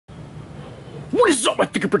What is up, my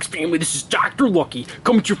FikinBricks family? This is Dr. Lucky,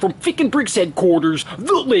 coming to you from FikinBricks headquarters,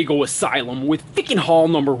 the Lego Asylum, with Fikin haul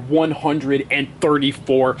number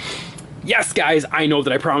 134. Yes, guys, I know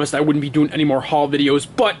that I promised I wouldn't be doing any more haul videos,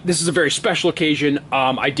 but this is a very special occasion.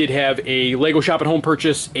 I did have a Lego Shop at Home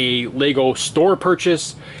purchase, a Lego Store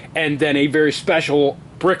purchase, and then a very special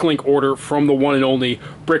Bricklink order from the one and only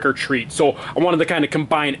Brick or Treat. So I wanted to kind of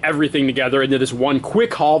combine everything together into this one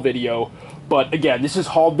quick haul video. But again, this is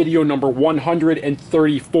haul video number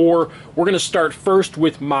 134. We're going to start first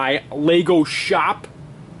with my Lego shop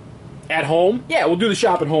at home. Yeah, we'll do the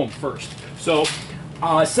shop at home first. So,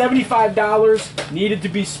 $75 needed to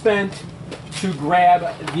be spent to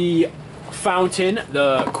grab the fountain,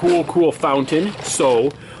 the cool fountain.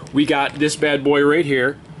 So, we got this bad boy right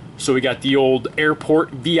here. So we got the old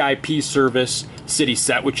airport VIP service city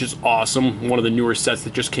set, which is awesome. One of the newer sets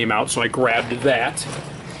that just came out, so I grabbed that.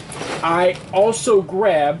 I also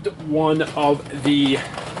grabbed one of the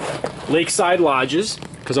lakeside lodges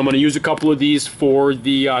because I'm going to use a couple of these for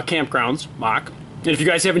the campgrounds mock. And if you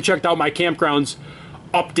guys haven't checked out my campgrounds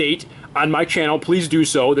update on my channel, please do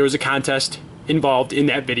so. There was a contest involved in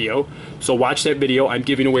that video, so watch that video. I'm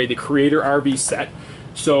giving away the Creator RV set.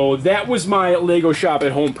 So that was my Lego Shop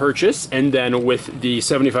at Home purchase, and then with the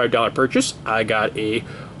 $75 purchase, I got a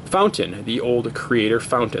fountain, the old Creator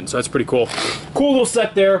fountain. So that's pretty cool. Cool little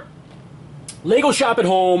set there. Lego Shop at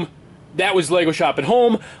Home, that was Lego Shop at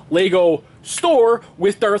Home. Lego Store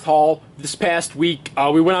with Darth Hall this past week.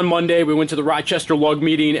 We went on Monday, we went to the Rochester Lug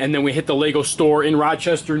meeting, and then we hit the Lego Store in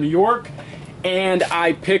Rochester, New York, and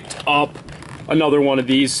I picked up another one of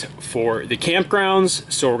these for the campgrounds.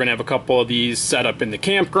 So we're gonna have a couple of these set up in the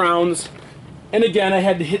campgrounds. And again, I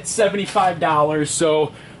had to hit $75,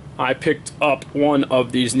 so I picked up one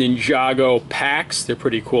of these Ninjago packs. They're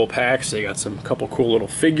pretty cool packs. They got some couple cool little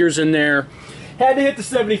figures in there. Had to hit the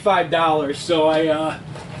 $75, so I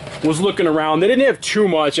was looking around. They didn't have too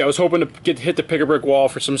much. I was hoping to hit the Pick-a-Brick wall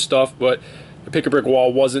for some stuff, but the Pick-a-Brick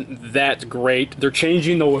wall wasn't that great. They're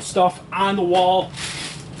changing the stuff on the wall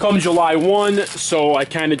come July 1, so I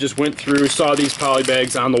kind of just went through, saw these poly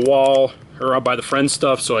bags on the wall, or out by the friend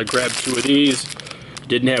stuff, so I grabbed two of these.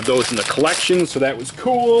 Didn't have those in the collection, so that was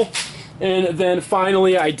cool. And then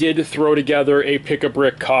finally, I did throw together a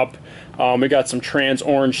Pick-a-Brick cup. We got some trans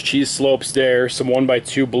orange cheese slopes there, some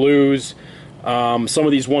 1x2 blues, some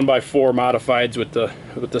of these 1x4 modifieds with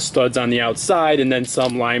the studs on the outside, and then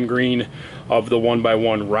some lime green of the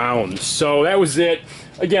 1x1 rounds. So that was it.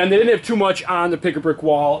 Again, they didn't have too much on the Pick-a-Brick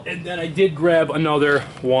wall, and then I did grab another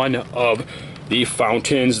one of the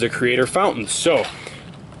fountains, the Creator fountains. So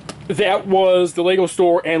that was the Lego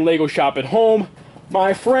Store and Lego Shop at Home.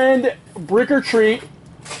 My friend Brick or Treat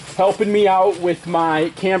helping me out with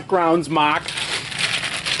my campgrounds mock.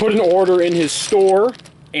 Put an order in his store,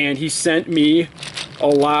 and he sent me a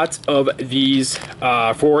lot of these. These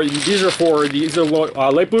are light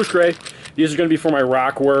bluish gray. These are going to be for my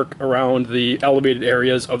rock work around the elevated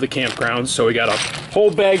areas of the campgrounds. So we got a whole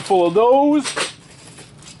bag full of those.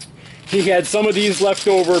 He had some of these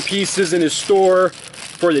leftover pieces in his store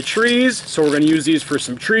for the trees, so we're going to use these for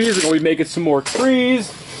some trees. We're going to be making some more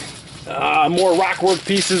trees. More rock work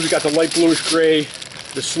pieces. We got the light bluish gray,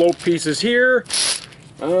 the slope pieces here.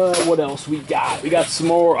 What else we got? We got some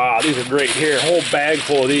more. These are great here. A whole bag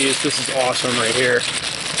full of these. This is awesome right here.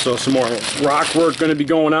 So some more rock work going to be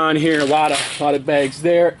going on here. A lot of bags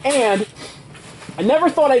there. And I never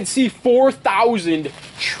thought I'd see 4,000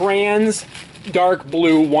 trans dark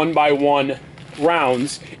blue 1x1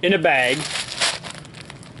 rounds in a bag.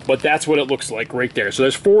 But that's what it looks like right there. So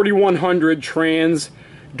there's 4,100 trans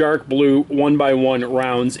dark blue 1x1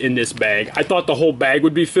 rounds in this bag. I thought the whole bag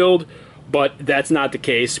would be filled, but that's not the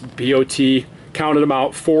case. BOT counted them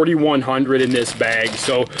out, 4,100 in this bag.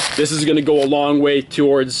 So this is going to go a long way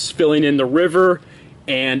towards filling in the river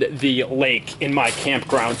and the lake in my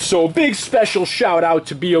campground. So a big special shout out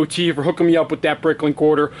to BOT for hooking me up with that Bricklink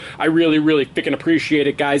order. I really freaking appreciate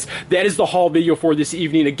it, guys. That is the haul video for this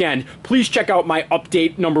evening. Again, please check out my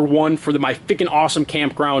update number 1 for my freaking awesome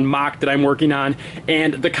campground mock that I'm working on,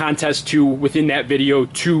 and the contest to within that video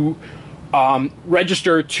to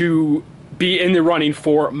register to be in the running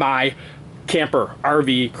for my camper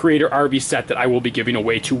RV Creator RV set that I will be giving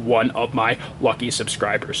away to one of my lucky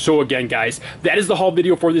subscribers. So again, guys, that is the haul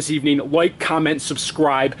video for this evening. Like, comment,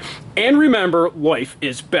 subscribe, and remember, life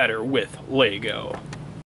is better with Lego.